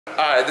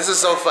Alright, this is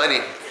so funny.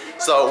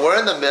 So we're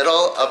in the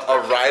middle of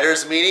a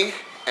writers meeting,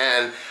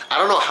 and I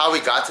don't know how we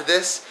got to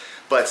this,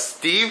 but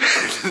Steve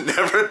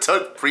never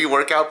took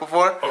pre-workout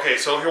before. Okay,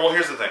 so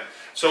here's the thing.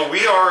 So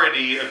we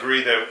already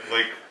agree that,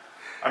 like,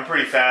 I'm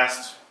pretty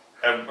fast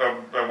at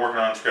working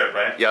on script,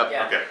 right? Yep.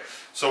 Yeah. Okay.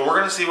 So we're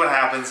gonna see what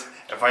happens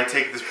if I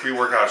take this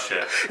pre-workout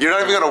shit. You're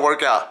not even gonna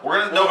work out. We're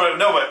gonna no,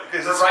 but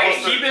it's right.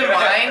 Keep in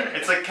mind,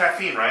 it's like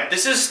caffeine, right?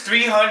 this is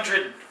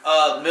 300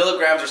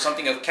 milligrams or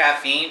something of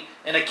caffeine.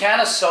 In a can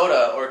of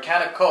soda or a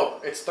can of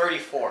Coke, it's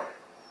 34.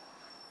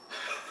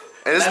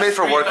 And it's made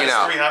for working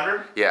out.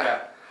 300?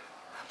 Yeah.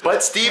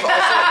 But Steve also.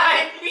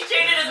 He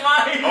changed his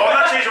mind. Oh, I'm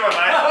not changing my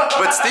mind.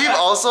 But Steve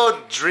also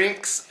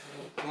drinks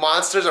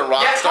Monsters and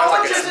Rock Yeah, Stars how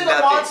like much it's is in a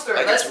nothing. Monster?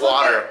 Like Let's it's look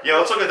water. Yeah,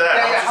 let's look at that.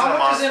 Yeah, how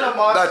much is in a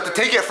Monster? No,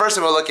 take it first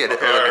and we'll look at it.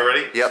 Okay, all right,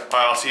 ready? Yep.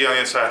 Alright, I'll see you on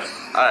the inside.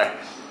 Alright.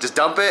 Just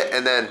dump it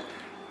and then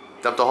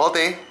dump the whole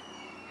thing.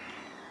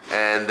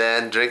 And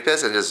then drink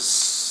this and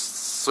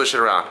just swish it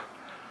around.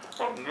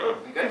 Oh, good.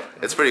 You good?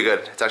 It's pretty good.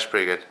 It's actually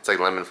pretty good. It's like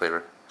lemon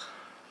flavor.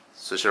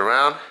 Swish it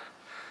around.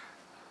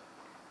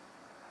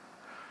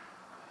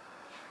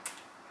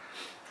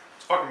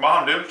 It's fucking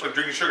bomb, dude. It's like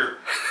drinking sugar.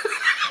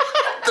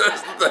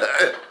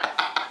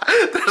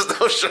 There's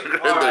no sugar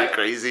in there,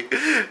 crazy.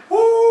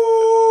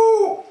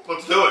 Woo!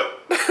 Let's do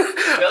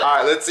it.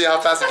 Alright, let's see how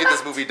fast we get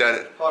this movie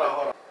done.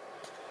 Hold on.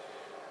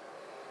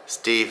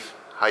 Steve,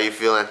 how you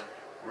feeling?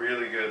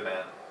 Really good,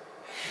 man.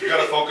 You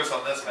gotta focus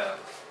on this, man.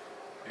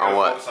 You On gotta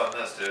what? focus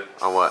on this, dude.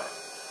 On what?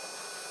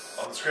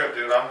 On the script,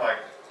 dude. I'm like,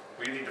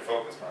 we need to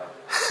focus, man.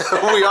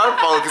 We are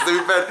focused.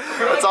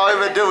 That's all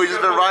we've been doing. We've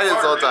just been writing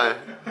this whole time.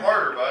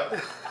 Harder,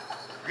 bud.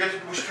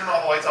 We should turn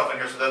all the lights off in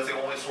here so that's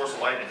the only source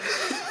of light in here.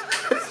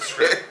 It's the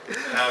script.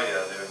 Hell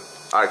yeah, dude.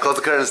 Alright, close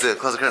the curtains, dude.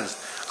 Close the curtains.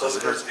 Close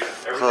the curtains,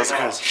 dude. Close the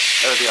curtains.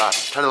 Everything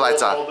off. Turn the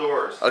lights All off.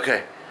 doors.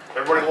 Okay.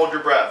 Everybody hold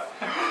your breath.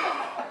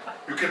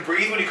 You can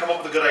breathe when you come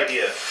up with a good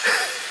idea.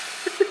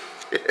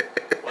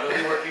 What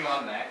are we working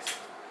on next?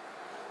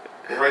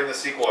 We're writing the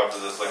sequel after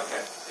this, like,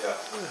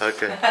 yeah.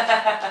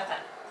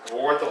 Okay.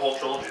 We'll write the whole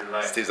trilogy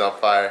tonight. Steve's on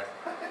fire.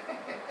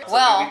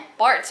 Well,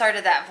 Bart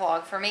started that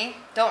vlog for me.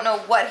 Don't know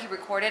what he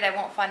recorded. I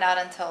won't find out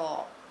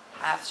until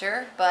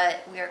after,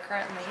 but we are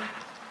currently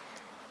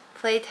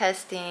play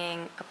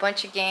testing a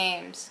bunch of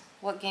games.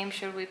 What game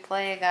should we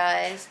play,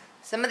 guys?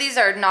 Some of these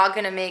are not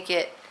gonna make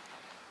it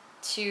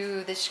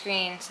to the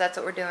screen, so that's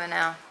what we're doing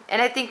now.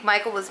 And I think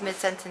Michael was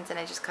mid-sentence and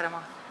I just cut him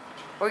off.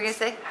 What were you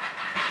gonna say?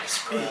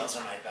 Squirrels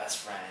are my best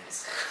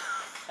friends.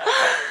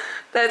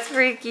 That's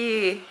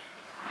freaky.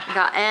 We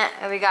got Aunt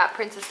and we got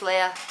Princess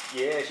Leia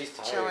Yeah, she's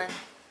tired. chilling.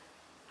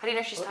 How do you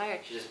know she's tired?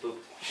 She just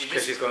pooped.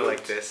 Because she's going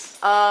like this.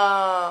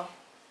 Oh.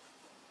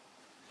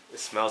 It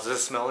smells. Does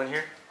it smell in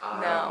here?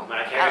 No. When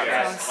I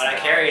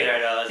carried her,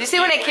 though. Did you see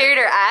when I carried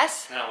her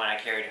ass? No, when I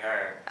carried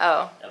her.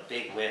 Oh. A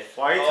big whiff.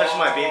 Why are you touching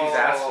my baby's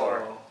ass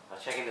for? I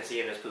was checking to see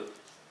if there's poop.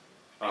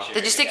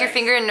 Did you stick your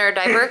finger in her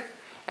diaper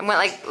and went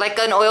like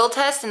an oil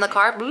test in the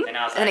car? Boop, And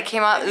I was and like, it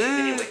came out. Did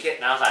you Ooh. lick it?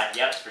 And I was like,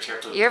 yep, for sure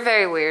poop. You're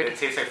very Did weird. it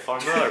taste like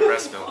formula or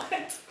breast milk?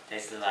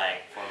 Tasted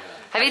like formula.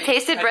 Have you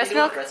tasted breast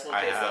milk?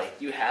 I have.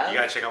 You have? You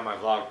gotta check out my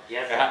vlog.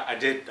 Yeah, I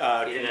did.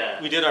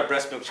 We We did our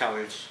breast milk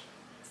challenge,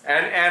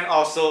 and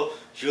also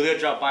Julia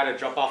dropped by to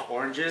drop off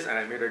oranges, and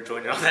I made her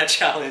join in on that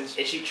challenge.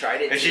 And she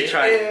tried it. And she too?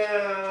 tried it.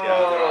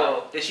 Yeah.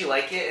 Did she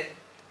like it?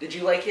 Did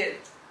you like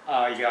it?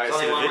 You guys There's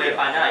see only the one way video. to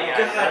find out. You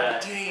God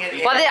gotta, dang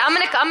it. Well, then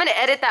I'm gonna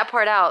edit that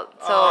part out.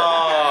 So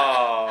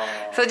Oh.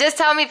 so just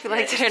tell me if you Yeah,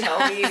 liked just it or tell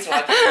not. me so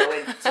I can know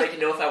it, so I can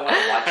know if I want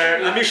to watch it.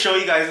 or Let me not. show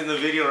you guys in the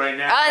video right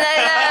now. Oh,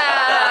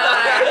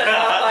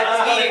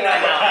 I'm eating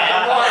right now.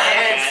 Come on,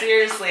 man.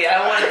 Seriously, I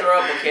don't want to throw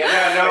up, okay?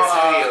 Yeah,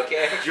 no,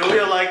 okay?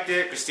 Julia liked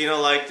it. Christina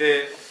liked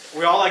it.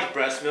 We all liked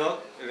breast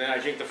milk, and then I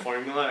drank the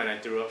formula, and I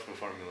threw up from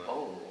formula.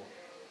 Oh.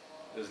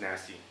 It was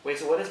nasty. Wait,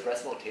 so what does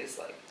breast milk taste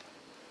like?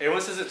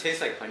 Everyone says it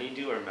tastes like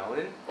honeydew or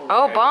melon.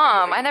 Oh,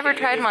 bomb! I never And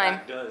tried in mine.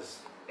 fact, It does.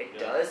 It Yeah.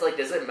 does? Like,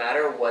 does it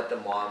matter what the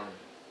mom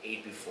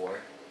ate before?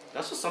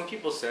 That's what some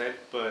people said,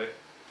 but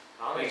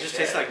I don't it think just it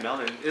tastes did. like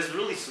melon. It's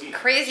really sweet.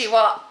 Crazy.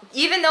 Well,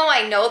 even though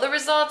I know the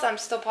results, I'm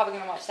still probably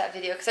gonna watch that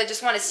video because I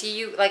just want to see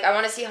you. Like, I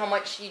want to see how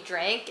much you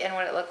drank and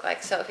what it looked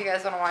like. So if you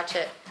guys want to watch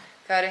it,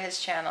 go to his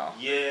channel.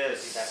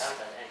 Yes.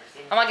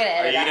 I'm not gonna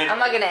edit it. I'm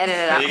not gonna edit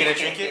it Are out. you gonna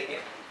drink it?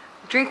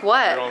 Drink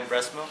what? Your own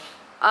breast milk?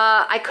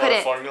 I Or the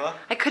couldn't. formula?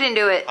 I couldn't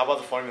do it. How about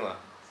the formula?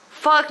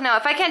 Fuck no.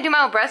 If I can't do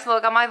my own breast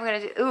milk, I'm not even gonna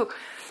do. Ooh,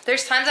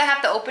 there's times I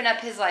have to open up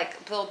his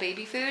like little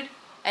baby food,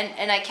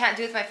 and I can't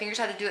do it with my fingers.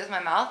 I have to do it with my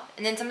mouth,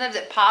 and then sometimes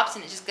it pops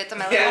and it just gets on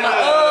my lip. I'm like,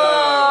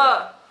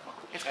 oh,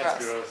 it's gross.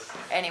 That's gross.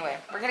 Anyway,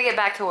 we're gonna get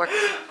back to work.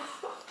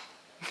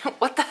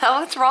 What the hell?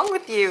 What's wrong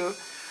with you?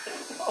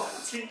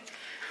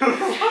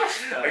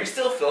 Are you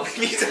still filming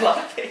these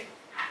laughing?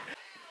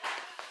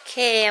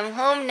 Okay, I'm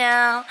home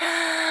now.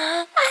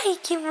 Ay,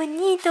 qué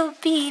bonito,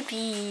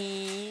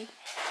 baby.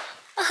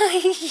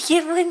 Ay,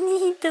 qué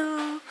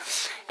bonito.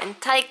 And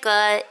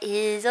Taika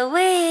is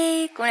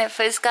awake. When I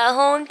first got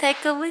home,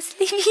 Taika was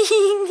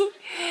sleeping.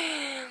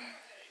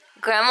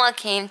 Grandma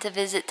came to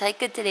visit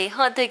Taika today.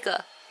 Huh,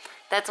 Taika?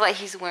 That's why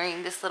he's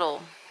wearing this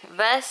little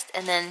vest,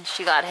 and then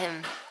she got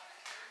him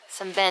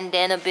some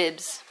bandana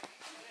bibs.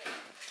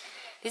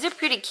 These are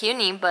pretty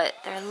cutie, but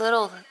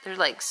they're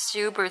like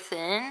super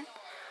thin.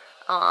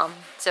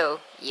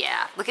 So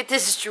yeah, look at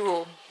this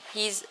drool.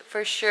 He's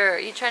for sure,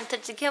 you trying to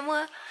touch the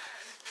camera?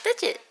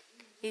 Touch it.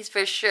 He's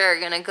for sure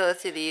gonna go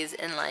through these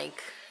in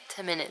like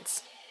 10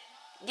 minutes.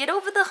 Get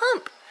over the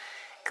hump.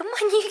 Come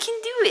on, you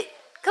can do it.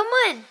 Come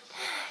on.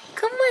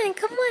 Come on,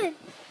 come on.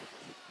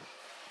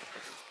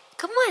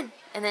 Come on.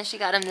 And then she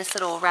got him this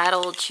little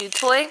rattle chew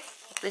toy.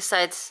 This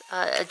side's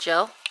a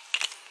gel.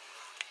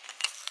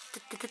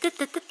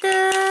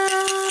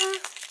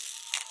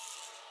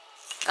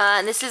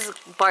 And this is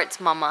Bart's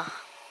mama,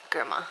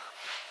 grandma.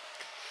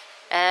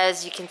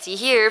 As you can see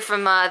here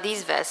from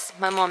these vests,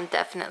 my mom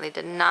definitely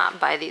did not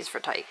buy these for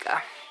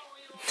Taika.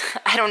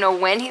 I don't know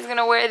when he's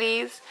gonna wear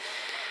these,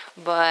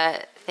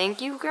 but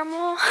thank you,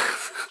 grandma.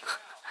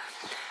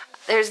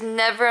 There's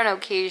never an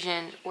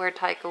occasion where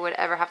Taika would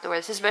ever have to wear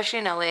this, especially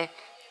in LA.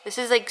 This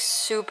is like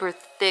super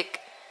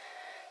thick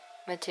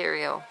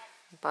material,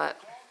 but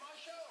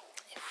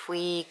if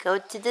we go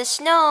to the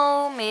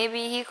snow,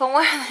 maybe he can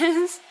wear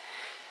this.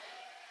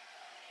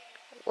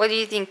 What do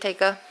you think,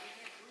 Taika?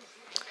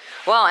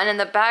 Well, and in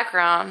the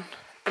background,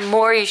 the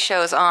Maury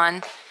show's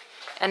on,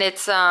 and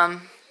it's a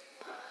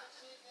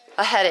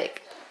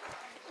headache.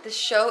 The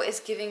show is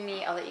giving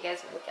me, I'll let you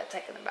guys look at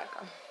Taika in the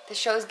background. The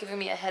show is giving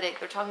me a headache.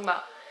 They're talking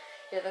about,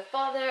 you're the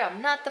father,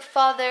 I'm not the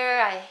father,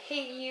 I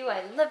hate you,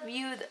 I love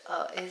you.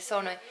 Oh, it's so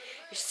annoying.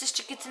 Your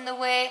sister gets in the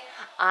way,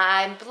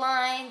 I'm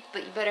blind,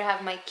 but you better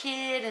have my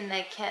kid, and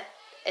I can't,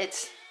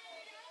 it's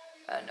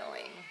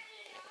annoying.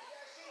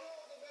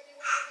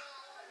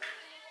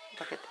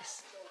 Look at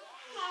this.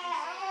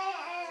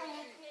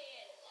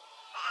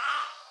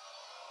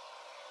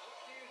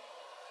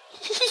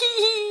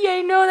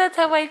 I know, that's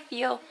how I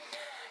feel.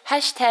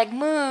 Hashtag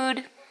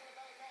mood.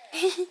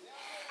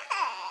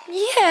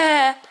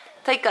 Yeah.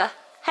 Taika.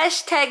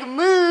 Hashtag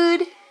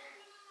mood.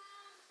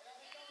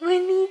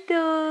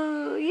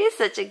 Bonito. You're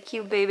such a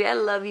cute baby. I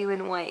love you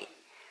in white.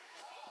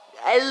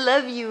 I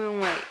love you in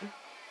white.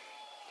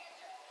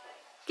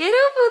 Get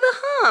over the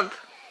hump.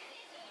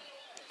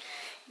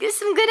 Get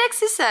some good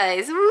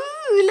exercise. Woo,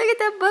 look at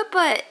that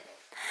butt.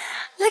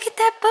 Look at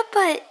that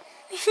butt.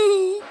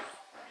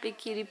 Big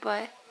cutie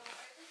pie.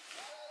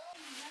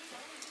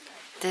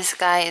 This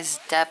guy is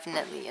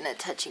definitely in a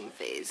touching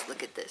phase.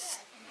 Look at this.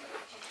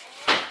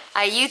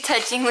 Are you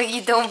touching what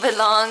you don't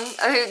belong,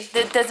 or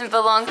that doesn't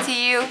belong to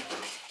you?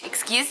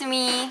 Excuse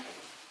me.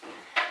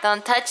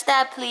 Don't touch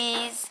that,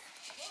 please.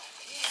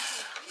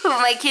 Oh,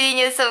 my kitty,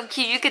 you're so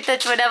cute. You can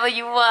touch whatever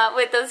you want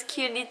with those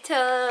cutie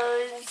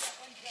toes.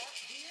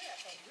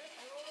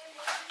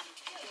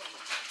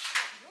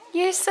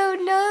 You're so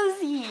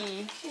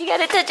nosy. You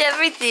gotta touch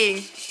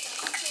everything.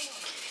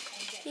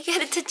 You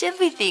gotta touch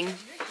everything.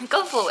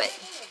 Go for it.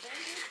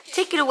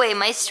 Take it away,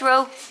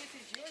 maestro.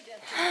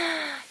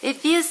 It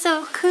feels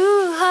so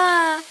cool,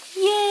 huh?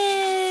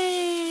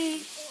 Yay!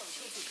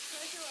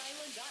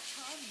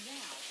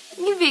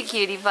 You big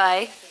cutie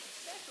pie.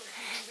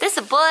 That's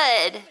a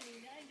bud.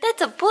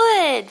 That's a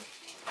bud.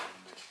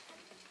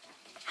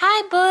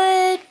 Hi,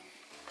 bud.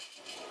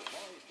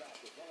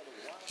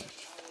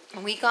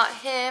 We got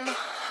him a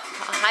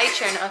high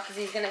chair now because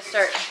he's gonna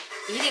start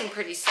eating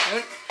pretty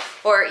soon,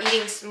 or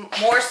eating some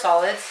more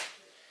solids.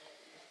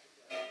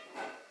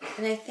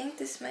 And I think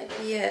this might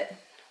be it.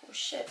 Oh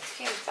shit, it's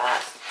getting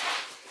fast.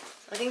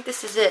 I think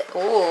this is it.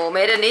 Oh,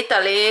 made in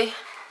Italy.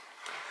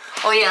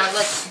 Oh yeah,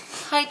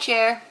 let's high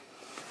chair.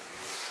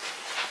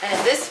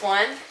 And this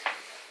one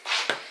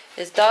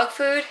is dog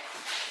food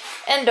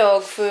and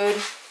dog food.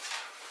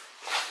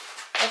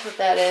 That's what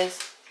that is.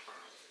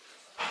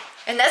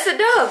 And that's a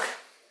dog.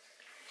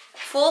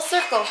 Full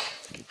circle.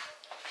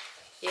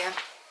 Yeah.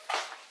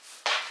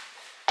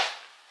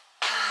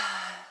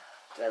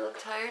 Do I look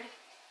tired?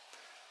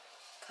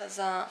 Because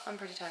I'm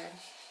pretty tired.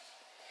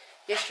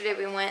 Yesterday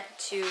we went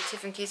to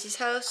Tiff and Casey's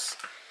house,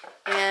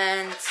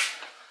 and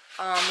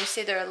we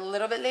stayed there a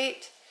little bit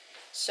late,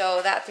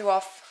 so that threw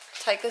off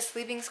Taika's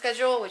sleeping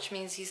schedule, which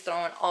means he's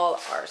throwing all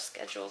our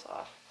schedules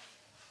off.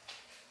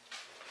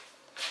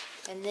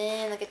 And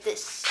then look at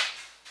this.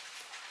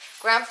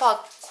 Grandpa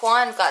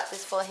Kwan got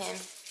this for him,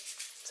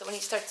 so when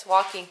he starts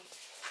walking,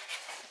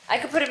 I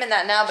could put him in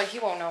that now, but he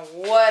won't know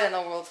what in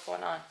the world's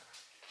going on.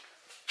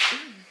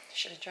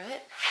 Should I try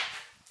it?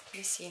 Let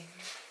me see.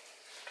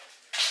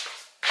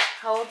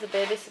 How old the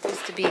baby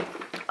supposed to be?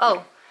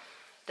 Oh,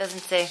 doesn't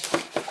say.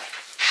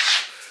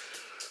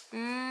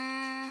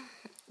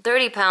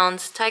 30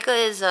 pounds. Taika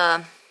is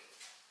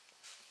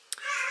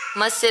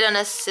must sit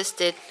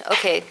unassisted.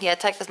 Okay, yeah,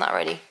 Taika's not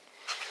ready.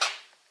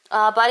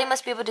 Body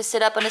must be able to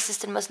sit up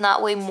unassisted. Must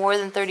not weigh more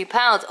than 30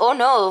 pounds. Oh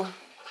no.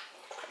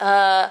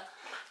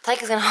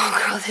 Taika's gonna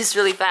outgrow this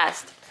really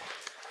fast.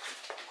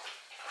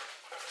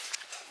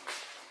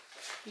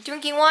 You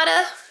drinking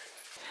water?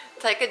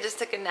 Taika just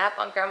took a nap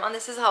on Grandma.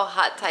 This is how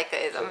hot Taika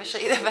is. I'm gonna show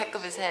you the back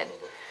of his head.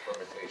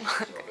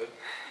 Look,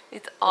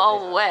 it's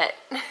all wet.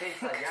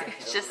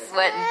 He's just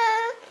sweating.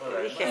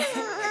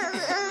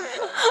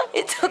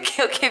 It's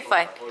okay, okay,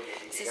 fine.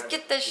 Just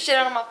get this shit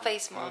out of my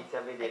face, Mom.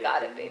 I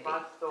got it, baby.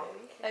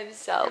 I'm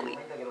sorry.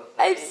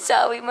 I'm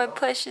sorry, my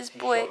precious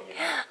boy.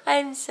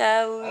 I'm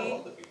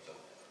sorry.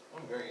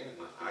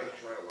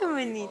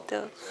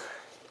 Bonito.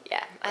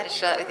 Yeah, I had to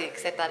share that with you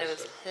because I thought it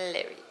was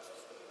hilarious.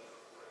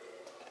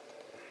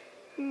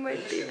 My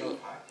baby.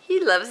 He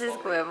loves his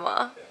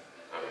grandma.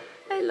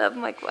 I love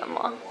my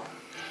grandma.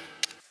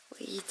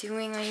 What are you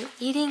doing? Are you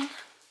eating?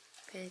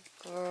 Good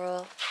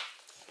girl.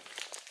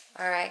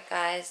 Alright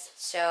guys,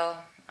 so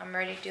I'm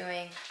already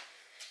doing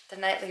the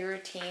nightly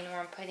routine where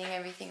I'm putting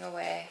everything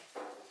away.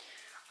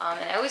 And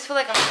I always feel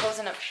like I'm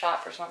closing up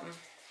shop or something.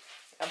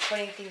 I'm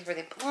putting things where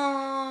they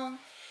belong,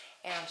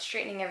 and I'm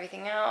straightening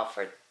everything out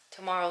for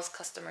tomorrow's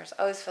customers.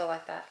 I always feel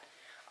like that.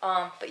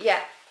 But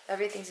yeah,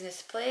 everything's in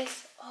this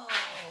place. Oh,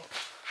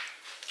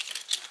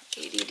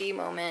 ADD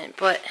moment.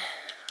 But,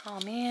 oh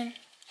man,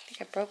 I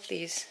think I broke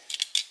these.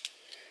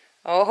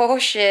 Oh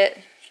shit.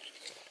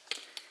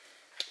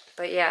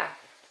 But yeah,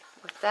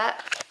 with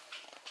that,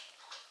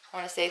 I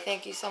want to say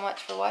thank you so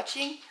much for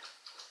watching.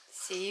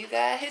 See you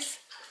guys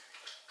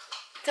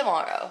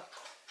tomorrow.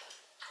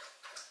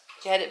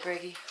 Get it,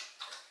 Briggy.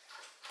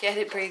 Get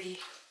it, Briggy.